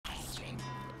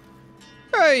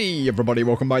Hey everybody,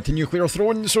 welcome back to Nuclear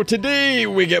Throne. So today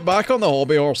we get back on the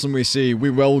hobby horse and we say we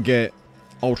will get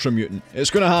Ultra Mutant. It's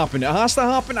gonna happen, it has to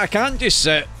happen, I can't just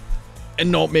sit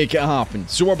and not make it happen.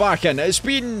 So we're back in. It's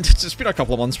been a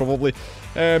couple of months probably.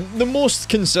 The most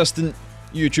consistent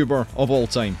YouTuber of all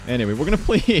time. Anyway, we're gonna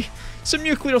play some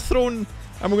Nuclear Throne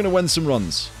and we're gonna win some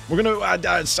runs. We're gonna,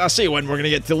 I say win, we're gonna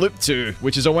get to Loop 2,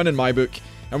 which is a win in my book.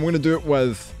 And we're gonna do it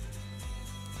with...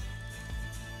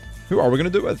 Who are we gonna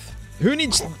do it with? Who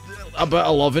needs a bit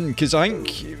of loving? Because I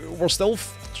think we're still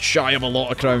shy of a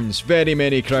lot of crowns. Very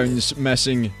many crowns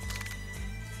missing.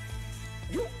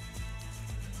 Don't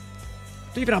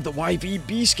even have the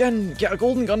YVB skin. Get a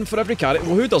golden gun for every character.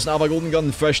 Well, who doesn't have a golden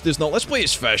gun? Fish does not. Let's play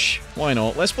as Fish. Why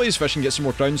not? Let's play as Fish and get some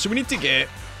more crowns. So we need to get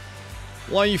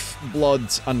Life,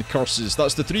 Blood, and Curses.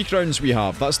 That's the 3 crowns we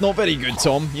have. That's not very good,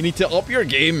 Tom. You need to up your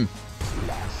game.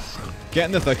 Get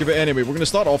in the thick of it. Anyway, we're going to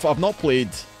start off. I've not played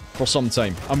for some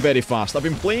time. I'm very fast. I've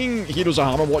been playing Heroes of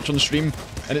Hammerwatch on stream,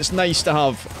 and it's nice to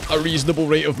have a reasonable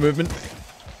rate of movement.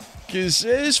 Because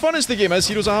as fun as the game is,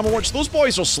 Heroes of Hammerwatch, those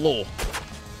boys are slow.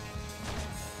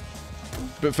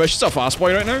 But Fish is a fast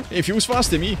boy right now. He feels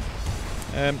fast to me.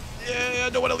 Yeah, I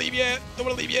don't want to leave yet. Don't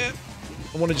want to leave yet.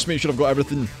 I want to just make sure I've got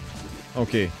everything.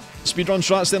 Okay. Speedrun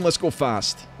strats then, let's go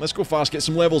fast. Let's go fast, get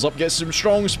some levels up, get some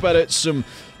strong spirits, some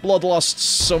bloodlusts,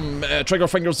 some trigger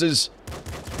fingers.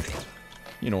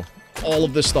 You know, all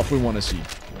of this stuff we want to see.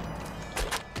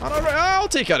 I'll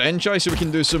take our enchai so we can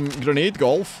do some grenade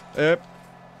golf.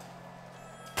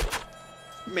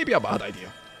 Maybe a bad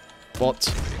idea.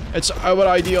 But it's our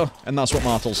idea, and that's what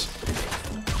matters.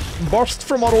 Burst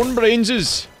from our own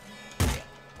brainses.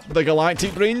 The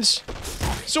galactic brains.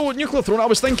 So, Nuclear Throne, I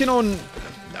was thinking on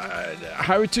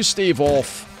how to stave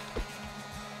off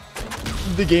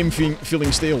the game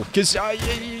feeling stale. Because,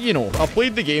 you know, I've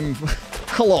played the game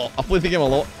a lot. I've played the game a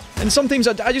lot. And sometimes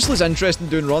I just lose interest in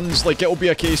doing runs. Like, it'll be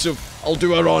a case of, I'll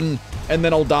do a run, and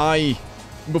then I'll die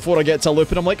before I get to a loop,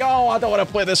 and I'm like, oh, I don't want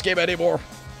to play this game anymore.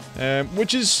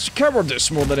 Which is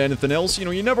cowardice more than anything else. You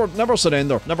know, you never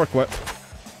surrender, never quit.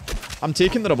 I'm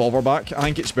taking the revolver back. I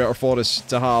think it's better for us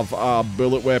to have a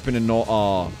bullet weapon and not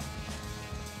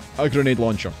a grenade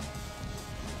launcher.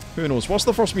 Who knows? What's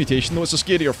the first mutation though? It's a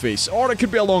scarier face. Or it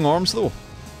could be a long arms though.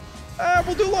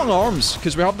 We'll do long arms,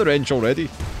 because we have the wrench already.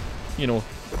 You know,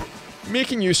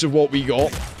 making use of what we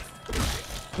got.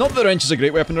 Not that the wrench is a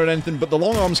great weapon or anything, but the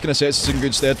long arms kind of sets us in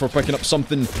good stead for picking up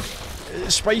something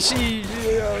spicy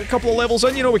a couple of levels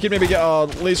in. You know, we could maybe get a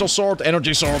laser sword,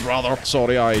 energy sword rather.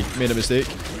 Sorry, I made a mistake.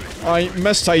 I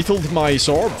mistitled my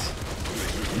sword.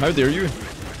 How dare you,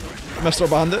 Mr.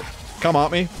 Bandit? Come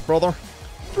at me, brother.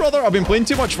 Brother, I've been playing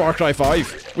too much Far Cry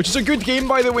 5, which is a good game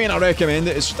by the way, and I recommend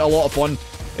it. It's a lot of fun.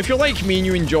 If you're like me and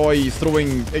you enjoy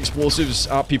throwing explosives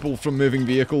at people from moving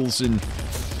vehicles and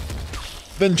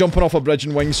then jumping off a bridge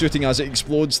and wingsuiting as it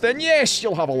explodes, then yes,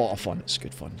 you'll have a lot of fun. It's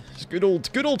good fun. It's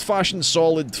good old-fashioned,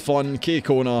 solid fun.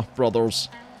 K-Kona brothers.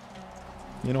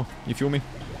 You know, you feel me?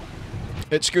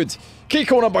 It's good.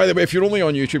 K-Kona, by the way, if you're only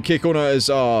on YouTube, K-Kona is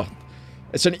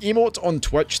it's an emote on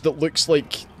Twitch that looks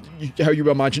like how you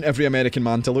imagine every American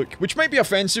man to look, which might be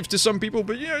offensive to some people,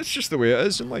 but yeah, it's just the way it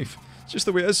is in life. It's just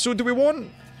the way it is. So do we want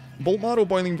Bolt Marrow,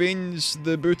 Boiling Veins,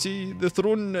 the booty, the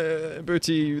Throne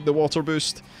booty, the water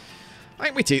boost? I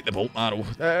think we take the Bolt Marrow.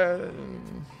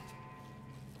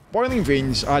 Boiling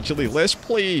Veins, actually, let's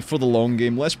play for the long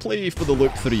game. Let's play for the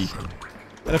Loop 3.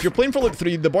 And if you're playing for Loop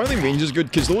 3, the Boiling Veins is good,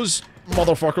 because those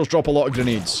motherfuckers drop a lot of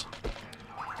grenades.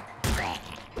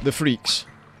 The freaks.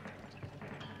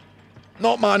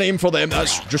 Not my name for them,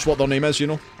 that's just what their name is, you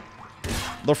know.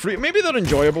 They're free. Maybe they're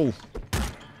enjoyable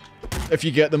if you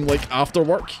get them, like, after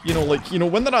work. You know, like, you know,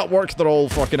 when they're at work, they're all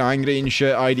fucking angry and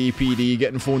shit, IDPD,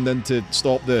 getting phoned in to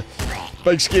stop the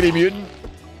big scary mutant.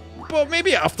 But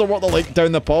maybe after work, they're, like,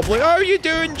 down the pub, like, how are you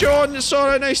doing, John? It's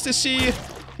alright, nice to see you.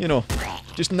 You know,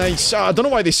 just nice. I don't know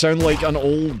why they sound like an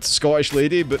old Scottish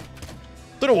lady, but...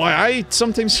 don't know why I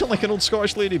sometimes sound like an old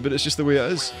Scottish lady, but it's just the way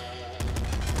it is.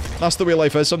 That's the way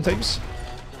life is sometimes.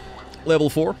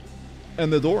 Level 4. In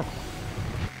the door.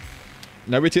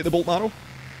 Now we take the Bolt Marrow.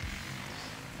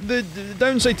 The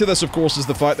downside to this, of course, is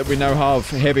the fact that we now have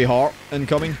Heavy Heart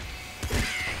incoming.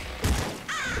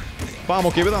 But I'm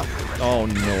okay with that. Oh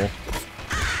no.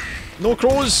 No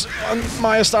crows on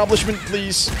my establishment,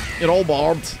 please. You're all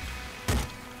barbed.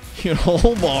 You're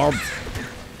all barbed.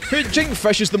 Who do you think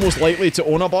Fish is the most likely to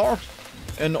own a bar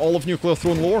in all of Nuclear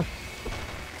Throne lore?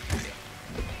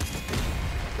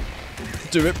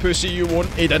 Do it, pussy, you won't.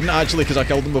 He didn't actually, because I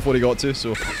killed him before he got to,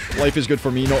 so life is good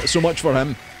for me, not so much for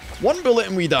him. One bullet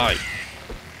and we die.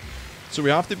 So we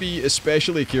have to be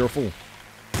especially careful.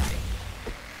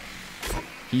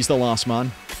 He's the last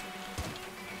man.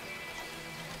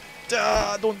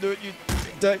 Don't do it, you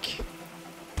dick.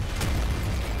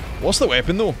 What's the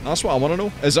weapon, though? That's what I want to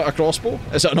know. Is it a crossbow?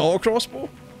 Is it an auto crossbow?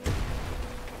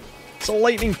 It's a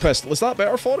lightning pistol. Is that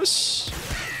better for us?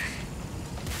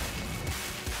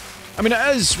 I mean,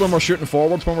 it is when we're shooting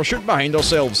forward. When we're shooting behind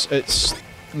ourselves, it's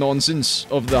nonsense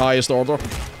of the highest order.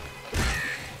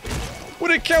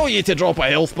 Would it kill you to drop a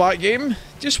health pack, game?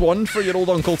 Just one for your old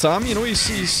Uncle Tam, you know,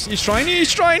 he's trying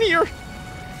here.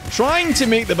 Trying to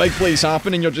make the big plays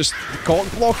happen and you're just cock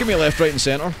blocking me left, right and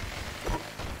centre.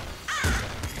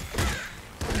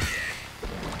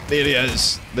 There he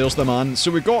is. There's the man.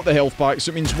 So we've got the health pack,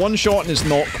 so it means one shot and is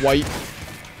not quite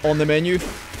on the menu.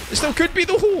 It still could be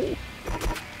the whole.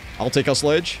 I'll take a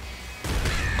sledge.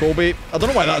 Kobe. I don't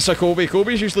know why that's a Kobe.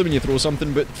 Kobe's usually when you throw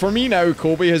something, but for me now,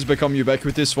 Kobe has become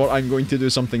ubiquitous for I'm going to do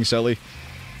something silly.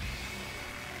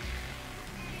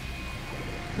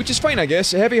 Which is fine, I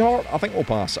guess. Heavy heart, I think we'll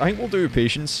pass. I think we'll do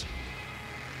patience.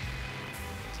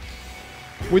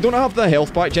 We don't have the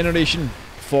health pack generation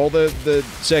for the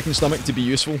second stomach to be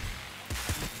useful.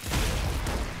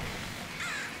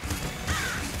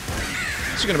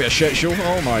 This is going to be a shit show.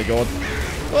 Oh my god.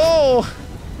 Oh!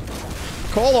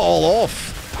 Call it all off.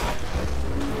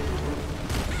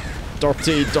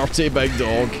 Dirty, dirty big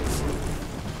dog.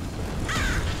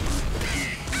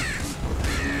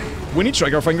 We need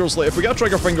trigger fingers. Like, if we get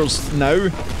trigger fingers now,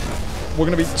 we're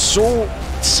going to be so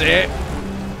set.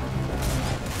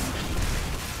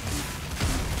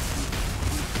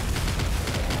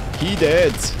 He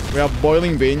dead. We have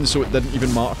boiling veins, so it didn't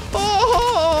even matter.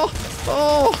 Oh!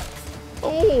 Oh!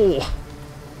 Oh!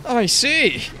 I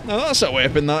see. Now that's a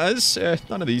weapon, that is.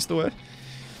 None of these, though,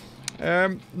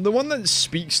 the one that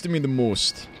speaks to me the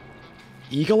most.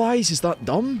 Eagle Eyes? Is that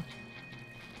dumb?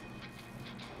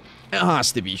 It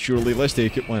has to be, surely. Let's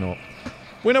take it, why not?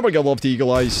 We never give love to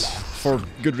Eagle Eyes, for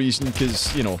good reason,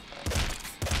 because, you know,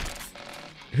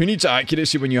 who needs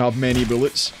accuracy when you have many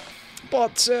bullets?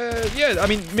 But, yeah, I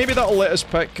mean, maybe that'll let us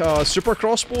pick a super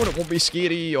crossbow and it won't be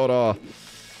scary, or a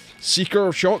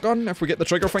seeker shotgun if we get the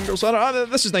trigger fingers.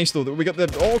 This is nice, though, that we get the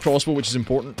auto crossbow, which is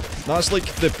important. That's like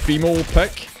the primo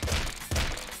pick.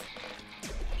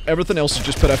 Everything else is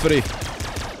just periphery.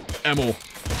 Ammo.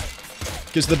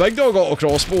 Because the big dog auto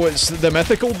crossbow, it's the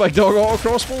mythical big dog auto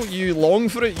crossbow. You long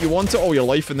for it, you want it all your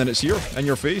life, and then it's here, in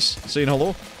your face, saying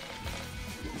hello.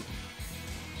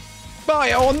 But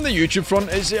yeah, on the YouTube front,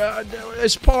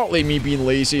 it's partly me being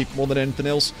lazy more than anything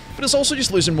else, but it's also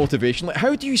just losing motivation. Like,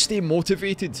 how do you stay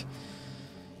motivated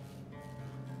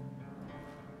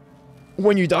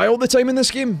when you die all the time in this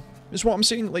game? Is what I'm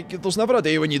saying. Like, there's never a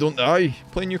day when you don't die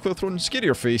playing Nuclear Throne.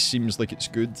 Scarier Face seems like it's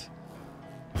good.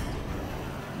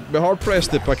 Be hard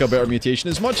pressed to pick a better mutation,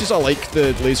 as much as I like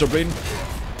the laser brain.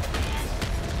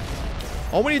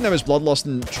 All we need now is Bloodlust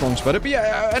and Strong Spirit, but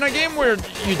yeah, in a game where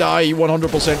you die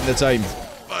 100% of the time,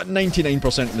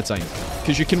 99% of the time,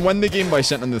 because you can win the game by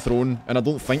sitting on the throne, and I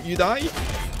don't think you die,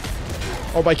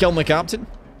 or by killing the captain.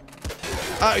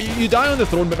 You die on the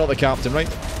throne, but not the captain, right?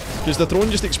 Because the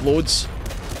throne just explodes.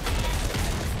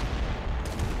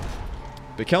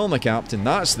 But killing the captain,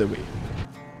 that's the way.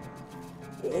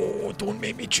 Oh, don't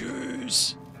make me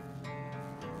choose.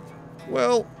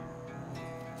 Well,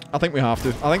 I think we have to.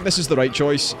 I think this is the right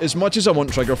choice. As much as I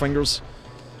want trigger fingers.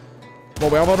 Well,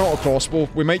 we have an auto crossbow.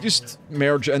 We might just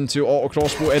merge into auto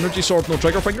crossbow, energy sword, no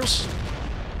trigger fingers.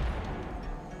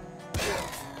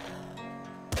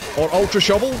 Or ultra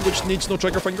shovel, which needs no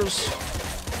trigger fingers.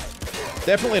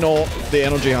 Definitely not the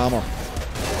energy hammer.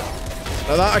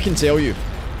 Now that I can tell you,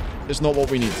 it's not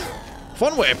what we need.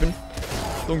 Fun weapon.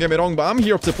 Don't get me wrong, but I'm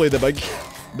here to play the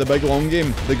big long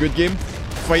game, the good game.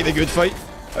 Fight the good fight.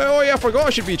 Oh yeah, I forgot I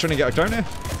should be trying to get a crown, eh?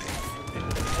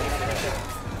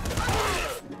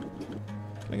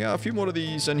 Can I get a few more of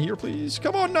these in here, please?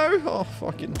 Come on now! Oh,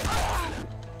 fucking...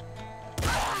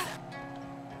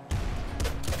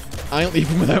 I ain't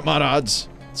leaving without my ads.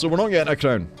 So we're not getting a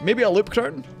crown. Maybe a loop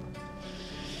crown?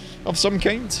 Of some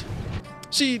kind?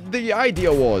 See, the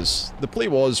idea was, the play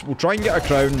was, we'll try and get a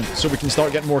crown so we can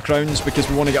start getting more crowns because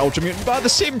we want to get Ultra Mutant, but at the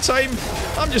same time,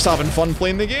 I'm just having fun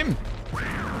playing the game.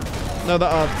 Now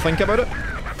that I think about it.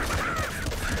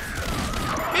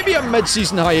 Maybe a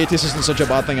mid-season hiatus isn't such a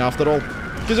bad thing after all.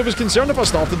 Because I was concerned if I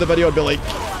started the video I'd be like,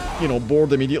 you know,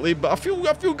 bored immediately, but I feel good,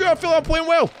 I feel like I'm playing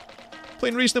well.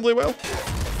 Playing reasonably well.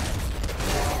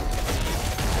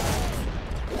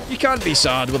 You can't be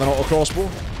sad with an auto crossbow.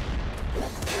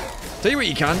 Tell you what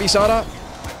you can be sad at.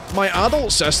 My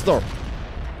adult sister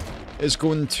is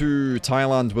going to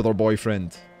Thailand with her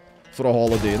boyfriend for a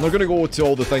holiday, and they're going to go to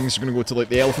all the things. They're going to go to like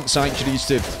the elephant sanctuaries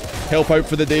to help out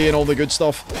for the day and all the good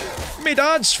stuff. my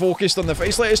dad's focused on the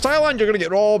face. Like, it's Thailand, you're gonna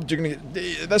get robbed, you're gonna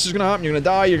get... This is gonna happen, you're gonna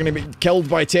die, you're gonna be killed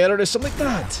by terrorists. I'm like,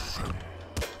 Dad,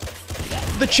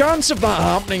 the chance of that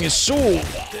happening is so...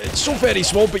 It's so very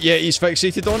small, but yet he's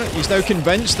fixated on it. He's now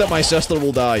convinced that my sister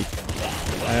will die.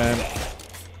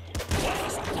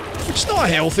 Which is not a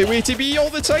healthy way to be all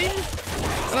the time.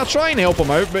 And I try and help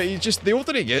him out, but he just... The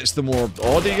older he gets, the more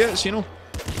odd he gets, you know?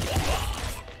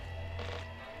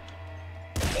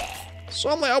 So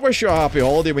I'm like, I wish you a happy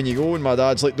holiday when you go, and my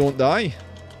dad's like, don't die.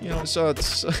 You know, it's a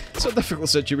difficult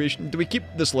situation. Do we keep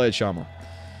the sledgehammer?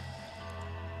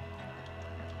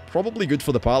 Probably good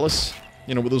for the palace,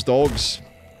 you know, with those dogs.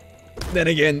 Then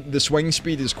again, the swing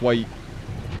speed is quite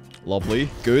lovely.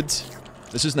 Good.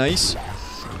 This is nice.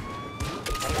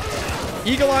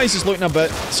 Eagle Eyes is looking a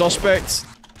bit suspect,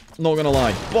 not gonna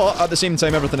lie. But at the same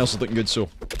time, everything else is looking good, so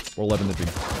we're living the dream.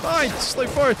 It's like,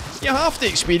 you have to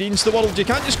experience the world. You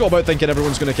can't just go about thinking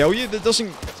everyone's gonna kill you. That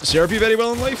doesn't serve you very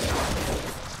well in life.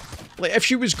 Like, if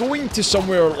she was going to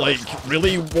somewhere, like,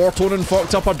 really war-torn and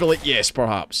fucked up, I'd be like, yes,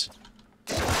 perhaps.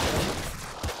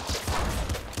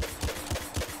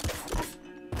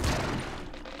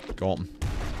 Got him.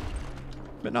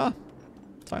 But nah.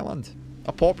 Thailand.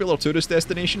 A popular tourist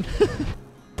destination.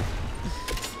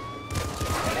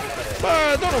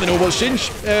 I don't really know what's changed.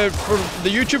 For the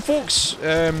YouTube folks,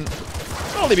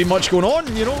 not really been much going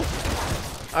on, you know.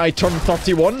 I turned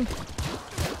 31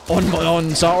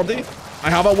 on Saturday. I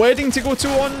have a wedding to go to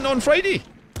on Friday.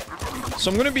 So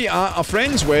I'm going to be at a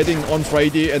friend's wedding on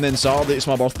Friday, and then Saturday it's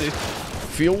my birthday.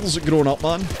 Feels grown up,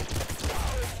 man.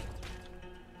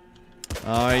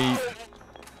 A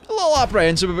little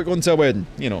apprehensive about going to a wedding,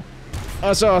 you know.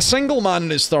 As a single man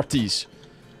in his 30s,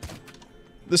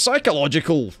 the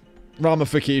psychological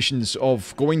ramifications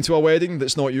of going to a wedding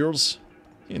that's not yours,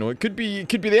 you know, it could be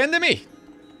the end of me.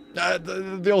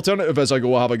 The alternative is I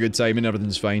go have a good time and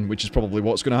everything's fine, which is probably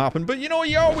what's going to happen. But, you know,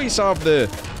 you always have the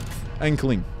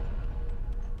inkling,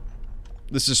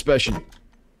 the suspicion,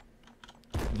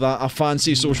 that a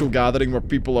fancy social gathering where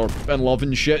people are in love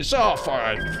and shit, so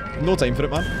fine. No time for it,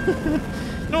 man.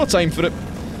 No time for it.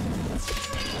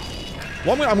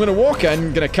 Well, I'm gonna walk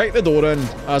in, gonna kick the door in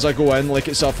as I go in like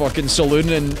it's a fucking saloon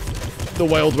in the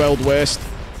Wild Wild West.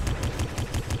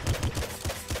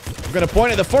 I'm gonna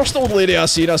point at the first old lady I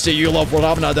see and I say, you love, we're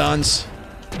having a dance.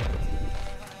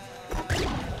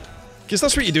 Because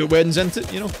that's what you do at weddings, isn't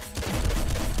it, you know?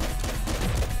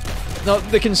 Now,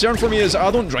 the concern for me is I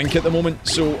don't drink at the moment,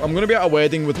 so I'm going to be at a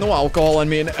wedding with no alcohol in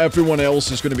me and everyone else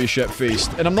is going to be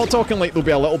shit-faced. And I'm not talking like they'll be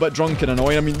a little bit drunk and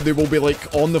annoying, I mean they will be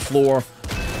like on the floor,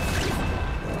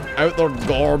 out their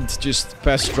gourd, just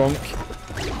pissed drunk.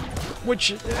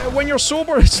 Which, when you're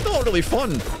sober, it's not really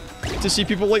fun to see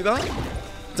people like that.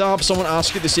 To have someone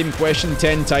ask you the same question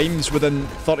 10 times within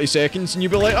 30 seconds and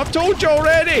you'll be like, I've told you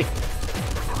already!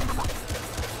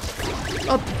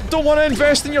 I don't want to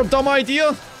invest in your dumb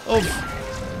idea of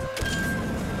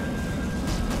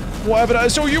whatever it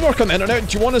is. So you work on the internet,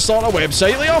 do you want to start a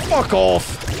website? Like, oh, fuck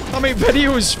off. I make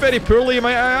videos very poorly,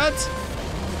 might I add.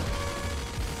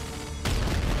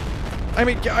 I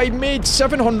mean, I made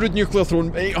 700 nuclear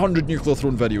thrown, 800 nuclear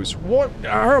thrown videos. What?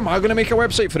 How am I going to make a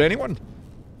website for anyone?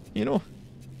 You know?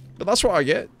 But that's what I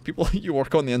get. People, you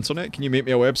work on the internet, can you make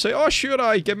me a website? Oh,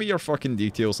 sure, give me your fucking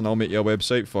details and I'll make you a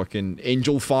website. Fucking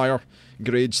Angel Fire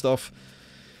grade stuff.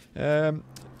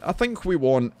 I think we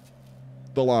want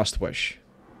the last wish.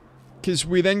 Because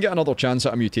we then get another chance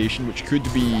at a mutation, which could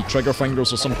be trigger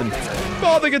fingers or something.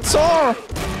 Oh, the guitar!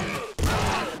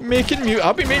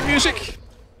 I've been making music.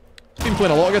 Been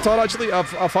playing a lot of guitar, actually.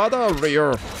 I've had a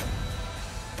rare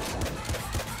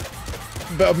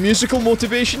bit of musical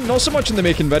motivation. Not so much in the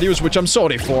making videos, which I'm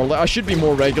sorry for. Like, I should be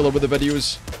more regular with the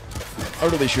videos. I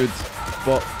really should.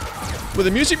 But with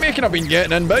the music making, I've been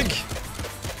getting in big.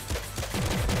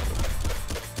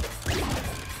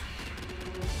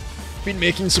 Been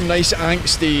making some nice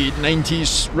angsty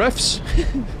 90s riffs.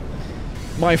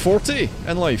 My forte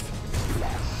in life.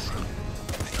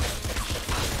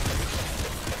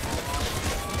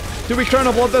 Do we Crown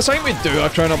of Blood this? I think we do a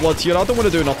Crown of Blood here. I don't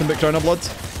want to do nothing but Crown of Blood.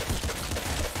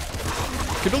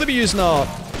 Could really be using a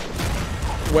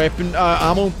weapon,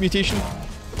 ammo mutation.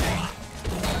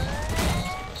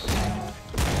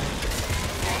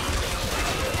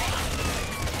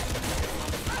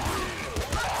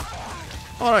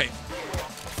 Alright.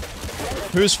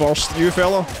 Who's first? You,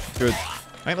 fella? Good.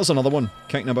 I think there's another one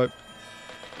kicking about.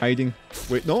 Hiding.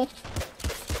 Wait, no?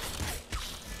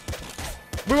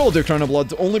 We will do Crown of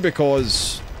Blood, only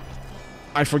because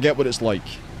I forget what it's like.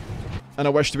 And I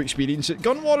wish to experience it.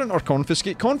 Gun warrant or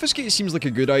confiscate? Confiscate seems like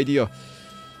a good idea.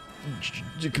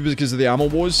 because of the ammo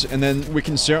woes, and then we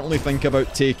can certainly think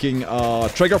about taking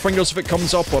trigger fingers if it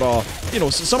comes up, or you know,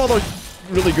 some other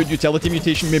really good utility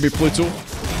mutation, maybe Pluto.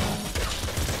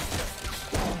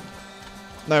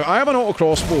 Now, I have an auto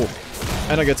crossbow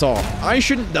and a guitar. I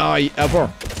shouldn't die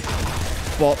ever,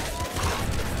 but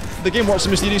the game works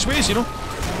in mysterious ways, you know?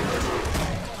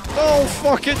 Oh,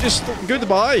 fuck it, just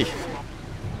goodbye.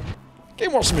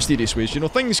 Game works in mysterious ways, you know?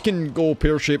 Things can go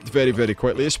pear-shaped very, very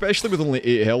quickly, especially with only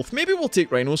 8 health. Maybe we'll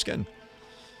take Rhino Skin.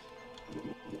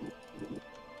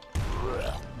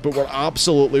 But we're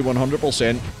absolutely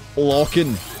 100%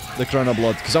 locking the Crown of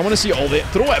Blood, because I want to see all the...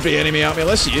 Throw every enemy at me,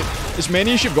 let's see it. As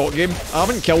many as you've got, game. I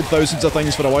haven't killed thousands of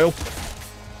things for a while.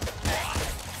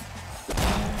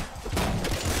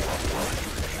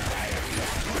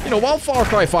 You know, while Far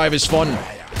Cry 5 is fun,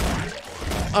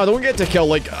 I don't get to kill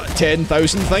like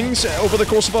 10,000 things over the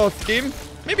course of a game.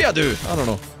 Maybe I do, I don't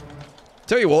know.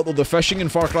 Tell you what though, the fishing in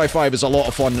Far Cry 5 is a lot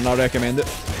of fun and I recommend it.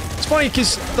 It's funny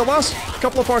because the last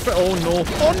couple of Far Cry... Oh no.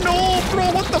 Oh no,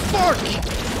 bro, what the fuck?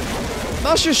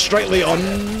 That's just strictly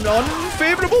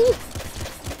unfavourable.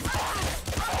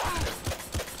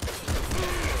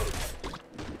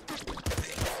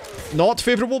 Not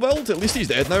favourable build? At least he's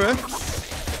dead now, eh?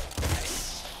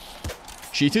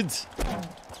 Cheated.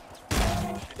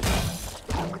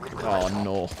 Oh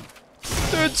no.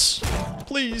 Dudes!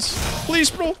 Please. Please,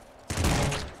 bro!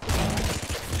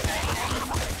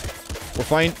 We're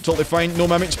fine. Totally fine. No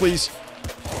mimics, please.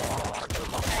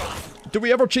 Do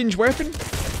we ever change weapon?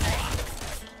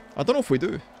 I don't know if we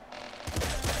do.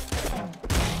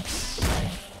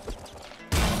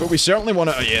 But we certainly want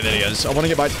to... Oh yeah, there he is. I want to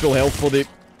get back to full health for the...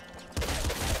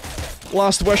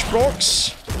 Last Wish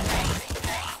procs.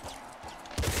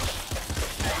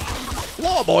 A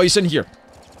lot of boys in here.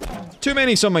 Too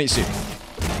many, some might say.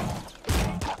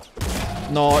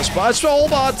 No, it's bad. It's all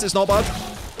bad. It's not bad.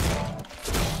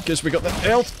 Because we got the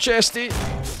health chesty.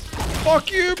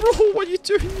 Fuck you, bro. What are you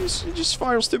doing? He just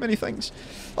fires too many things.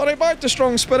 Alright, back to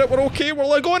Strong Spirit. We're okay. We're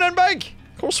like going in big.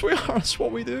 Of course we are. That's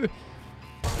what we do.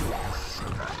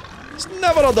 It's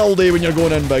never a dull day when you're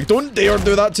going in big. Don't dare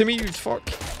do that to me, you fuck.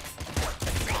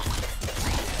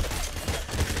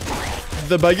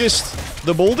 The biggest.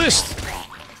 The boldest.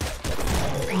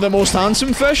 The most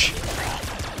handsome fish.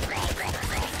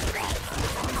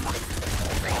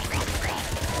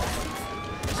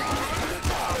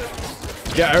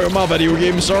 Get out of my video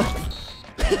game, sir.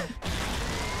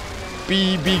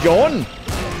 Be gone.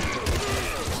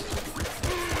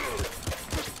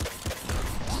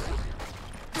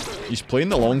 He's playing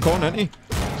the long con, isn't he?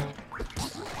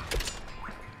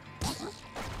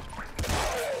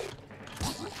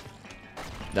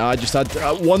 Nah, I just had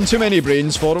one too many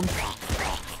brains for him.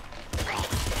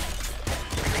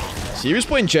 See, he was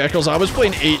playing checkers, I was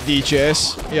playing 8D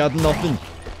chess. He had nothing.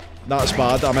 That's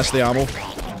bad, I missed the ammo.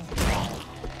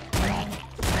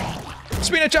 It's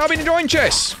been I've been enjoying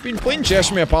chess. Been playing chess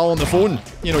with my pal on the phone.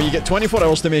 You know, you get 24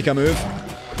 hours to make a move.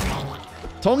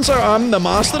 Turns out I'm the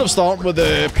master of starting with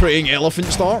the praying elephant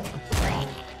start.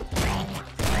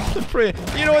 You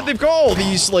know, they've got all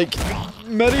these, like,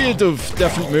 myriad of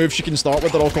different moves you can start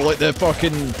with. They're all called, like, the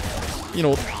fucking, you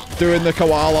know, doing the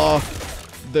koala,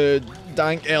 the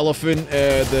dank elephant,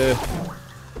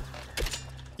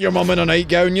 your mum in a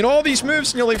nightgown, you know, all these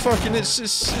moves, and you're like, fucking,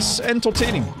 it's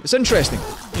entertaining. It's interesting.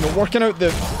 You know, working out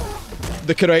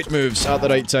the correct moves at the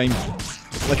right time.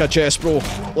 Like a chess pro.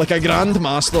 Like a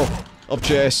grandmaster of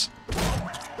chess.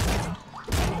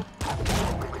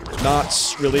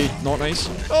 That's really not nice.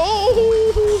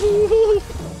 Oh!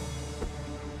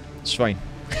 It's fine.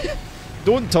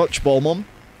 Don't touch Ball Mum.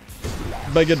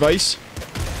 Big advice.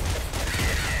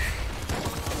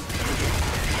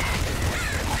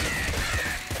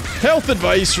 Health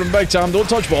advice from Big Tam: don't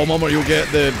touch Ball Mum or you'll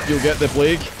get the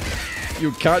plague.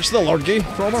 You'll catch the lurgy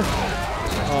from her.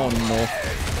 Oh no.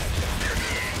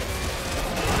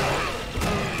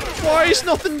 Why is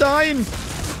nothing dying?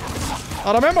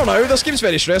 I remember now, this game's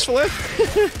very stressful, eh?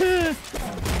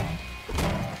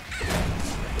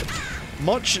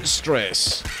 Much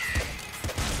stress.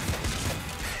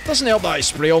 Doesn't help that I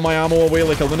spray all my ammo away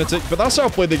like a lunatic, but that's how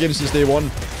I've played the game since day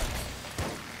one.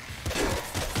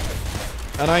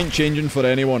 And I ain't changing for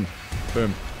anyone.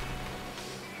 Boom.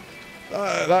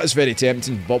 That is very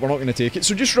tempting, but we're not going to take it.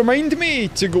 So just remind me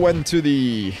to go into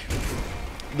the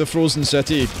Frozen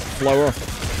City flower,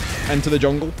 into the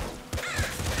jungle.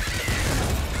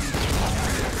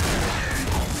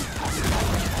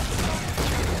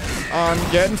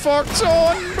 I'm getting fucked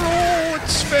on, bro.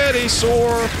 It's very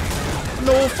sore.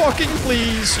 No fucking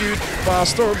please, you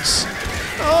bastards.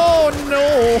 Oh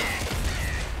no.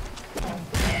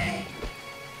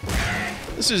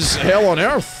 This is hell on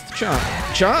earth.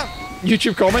 Chat. Chat?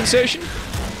 YouTube comment section?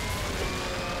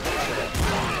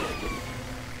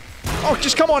 Oh,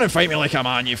 just come on and fight me like a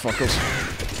man, you fuckers.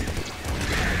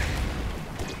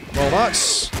 Well,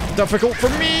 that's difficult for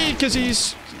me, because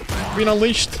he's been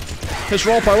unleashed. His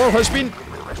raw power has been...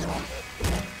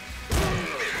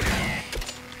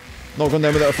 Not going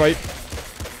down without a fight.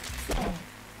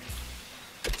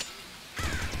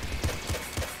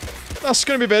 That's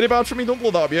going to be very bad for me, don't blow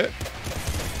that up yet.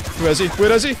 Who is he?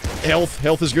 Where is he? Health.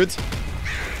 Health is good.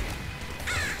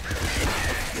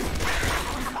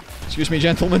 Excuse me,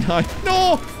 gentlemen. Hi.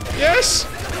 No! Yes!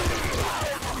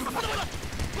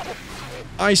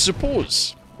 I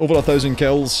suppose. Over 1,000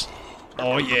 kills.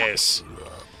 Oh, yes.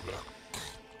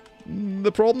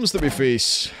 The problems that we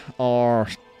face are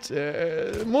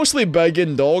mostly big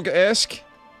and dog-esque.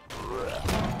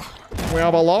 We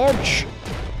have a large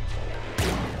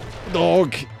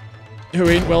dog who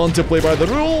ain't willing to play by the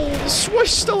rules. We're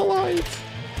still alive.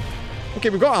 Okay,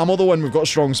 we've got ammo though and we've got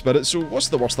strong spirit, so what's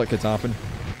the worst that could happen?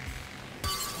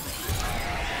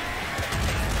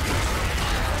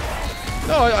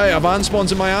 No, I have van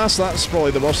spawns in my ass, that's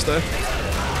probably the worst there.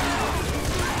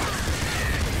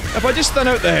 If I just thin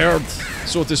out the herd,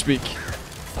 so to speak,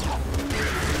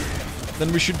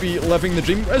 then we should be living the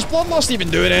dream. Is Bloodlust even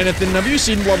doing anything? Have you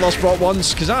seen Bloodlust brought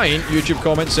once? Because I ain't. YouTube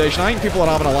comment section. I think people are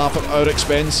having a laugh at our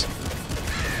expense.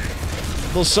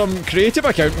 There's some creative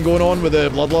accounting going on with the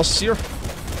Bloodlusts here.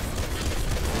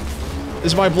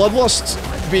 Is my Bloodlust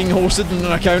being hosted in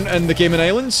an account in the Cayman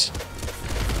Islands?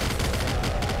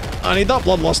 I need that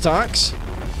Bloodlust tax.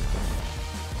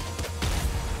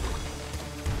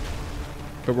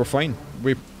 But we're fine.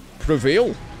 We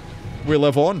prevail. We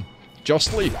live on.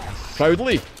 Justly.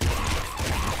 Proudly.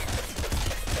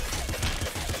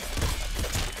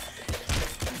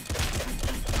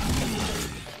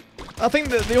 I think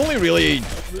that the only really...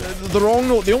 the wrong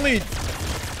note, the only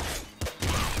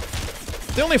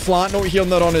flat note here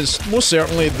and there on is most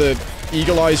certainly the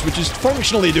Eagle Eyes, which is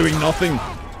functionally doing nothing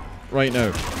right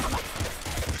now.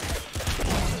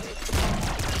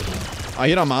 I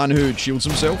hear a man who shields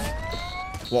himself.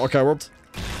 What a coward.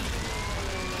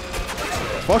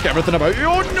 Fuck everything about you.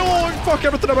 Oh no! Fuck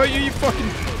everything about you, you fucking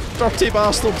dirty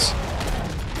bastards.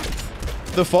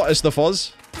 It's the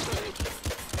fuzz.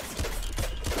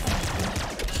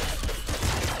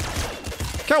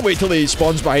 Can't wait till he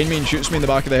spawns behind me and shoots me in the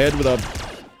back of the head with a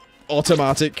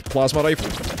automatic plasma rifle.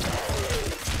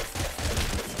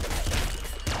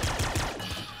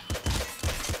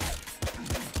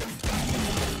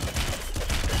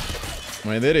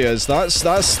 Right, there he is. That's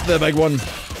the big one.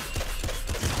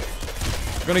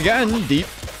 We're gonna get in deep,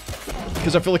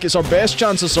 because I feel like it's our best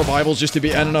chance of survival just to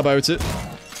be in and about it.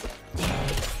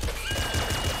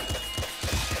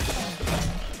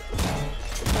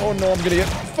 Oh no, I'm gonna get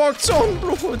fucked on,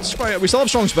 bro. It's fine. We still have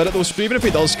strong spirit though, so even if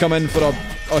he does come in for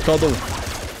a cuddle,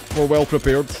 we're well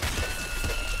prepared.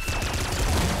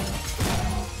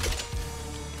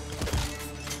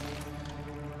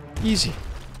 Easy.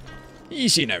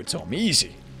 Easy now, Tom.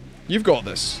 Easy. You've got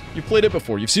this. You've played it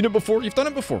before. You've seen it before. You've done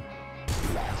it before.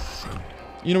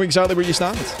 You know exactly where you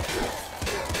stand.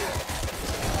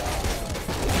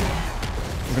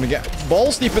 We're gonna get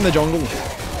balls deep in the jungle.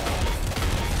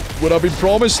 What I've been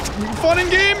promised. Fun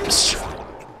and games!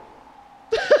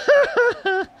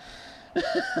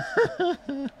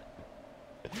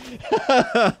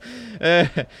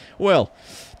 Well,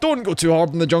 don't go too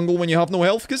hard in the jungle when you have no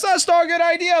health, because that's not a good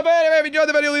idea. But anyway, if you enjoyed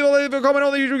the video, leave a comment,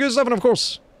 all the usual good stuff, and of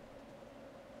course,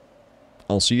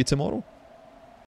 I'll see you tomorrow.